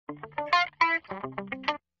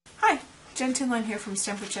Hi, Jenn Tinline here from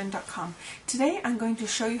StampWithJenn.com. Today I'm going to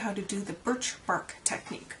show you how to do the birch bark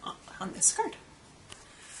technique on this card.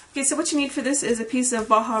 Okay, so what you need for this is a piece of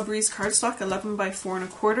Baja Breeze cardstock, 11 by 4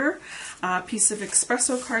 1/4, a piece of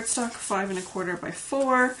espresso cardstock, 5 1/4 by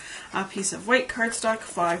 4, a piece of white cardstock,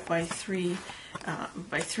 5 by 3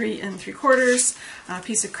 3/4, a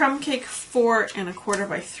piece of crumb cake, 4 1/4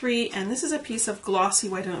 by 3, and this is a piece of glossy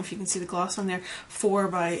white. I don't know if you can see the gloss on there, 4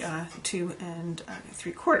 by 2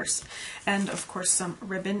 3/4, and of course some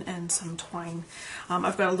ribbon and some twine.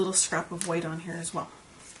 I've got a little scrap of white on here as well.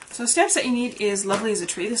 So the stamp set you need is Lovely as a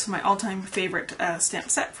Tree. This is my all-time favorite stamp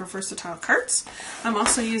set for versatile cards. I'm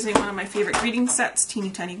also using one of my favorite greeting sets, Teeny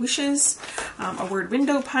Tiny Wishes, a word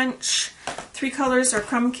window punch. 3 colors are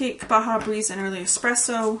Crumb Cake, Baja Breeze, and Early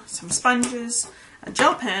Espresso, some sponges, a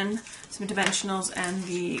gel pen, some dimensionals, and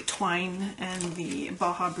the twine and the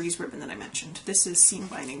Baja Breeze ribbon that I mentioned. This is seam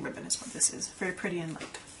binding ribbon is what this is. Very pretty and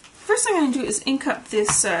light. First thing I'm going to do is ink up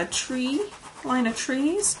this line of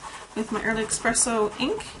trees with my Early Espresso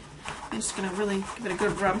ink. I'm just going to really give it a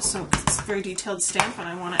good rub, so it's a very detailed stamp and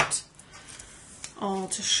I want it all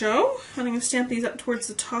to show. And I'm going to stamp these up towards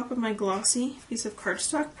the top of my glossy piece of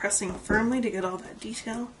cardstock, pressing firmly to get all that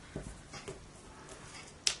detail.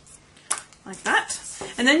 Like that.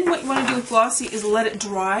 And then what you want to do with glossy is let it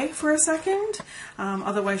dry for a second,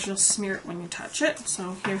 otherwise you'll smear it when you touch it.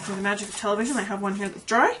 So here, through the magic of television, I have one here that's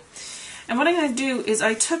dry. And what I'm going to do is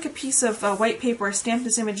I took a piece of white paper, I stamped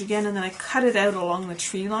this image again, and then I cut it out along the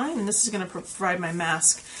tree line, and this is going to provide my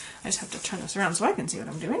mask. I just have to turn this around so I can see what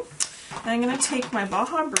I'm doing. And I'm going to take my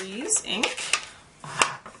Baja Breeze ink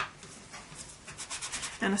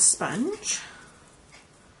and a sponge.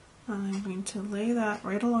 And I'm going to lay that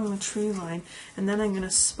right along the tree line, and then I'm going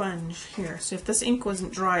to sponge here. So if this ink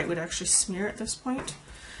wasn't dry, it would actually smear at this point.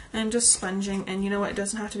 And just sponging, and you know what, it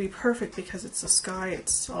doesn't have to be perfect because it's the sky,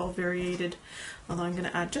 it's all variated, although I'm going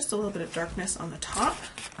to add just a little bit of darkness on the top.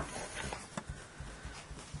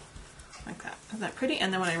 Like that. Isn't that pretty?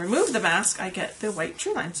 And then when I remove the mask, I get the white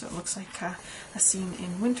tree line, so it looks like a scene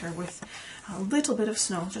in winter with a little bit of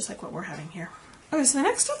snow, just like what we're having here. Okay, so the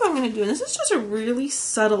next step I'm going to do, and this is just a really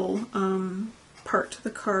subtle part of the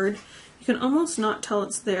card. You can almost not tell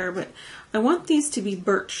it's there, but I want these to be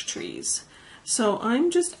birch trees. So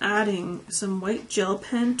I'm just adding some white gel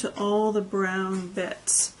pen to all the brown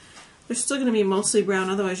bits. They're still going to be mostly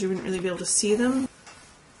brown, otherwise you wouldn't really be able to see them.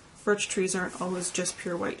 Birch trees aren't always just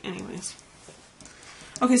pure white anyways.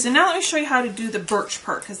 Okay, so now let me show you how to do the birch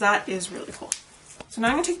part, because that is really cool. So now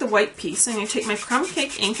I'm going to take the white piece, and I'm going to take my crumb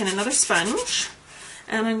cake ink and another sponge,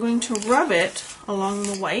 and I'm going to rub it along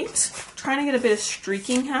the white, trying to get a bit of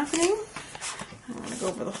streaking happening. I'm going to go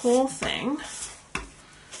over the whole thing.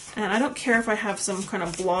 And I don't care if I have some kind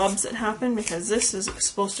of blobs that happen, because this is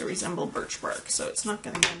supposed to resemble birch bark, so it's not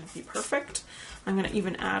going to be perfect. I'm going to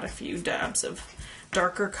even add a few dabs of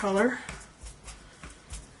darker color.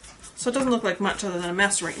 So it doesn't look like much other than a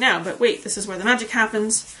mess right now, but wait, this is where the magic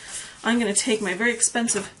happens. I'm going to take my very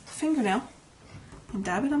expensive fingernail and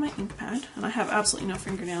dab it on my ink pad. And I have absolutely no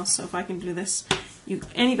fingernails, so if I can do this,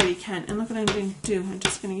 anybody can. And look what I'm going to do. I'm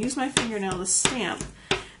just going to use my fingernail to stamp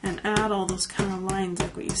and add all those kind of lines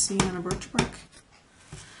like what you see on a birch bark.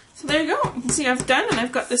 So there you go. You can see I've done, and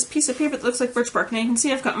I've got this piece of paper that looks like birch bark. Now you can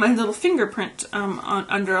see I've got my little fingerprint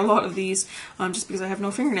under a lot of these, just because I have no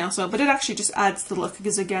fingernails. But it actually just adds the look,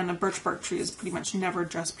 because again, a birch bark tree is pretty much never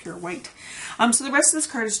just pure white. So the rest of this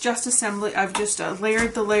card is just assembly. I've just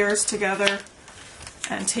layered the layers together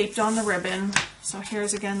and taped on the ribbon. So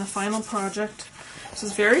here's again the final project. This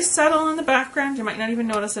is very subtle in the background. You might not even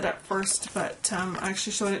notice it at first, but I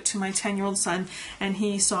actually showed it to my 10-year-old son, and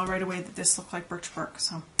he saw right away that this looked like birch bark.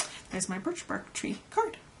 So there's my birch bark tree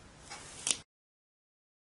card.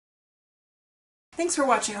 Thanks for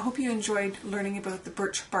watching. I hope you enjoyed learning about the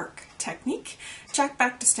birch bark technique. Check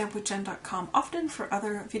back to StampWithJenn.com often for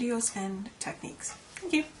other videos and techniques.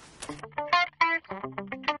 Thank you.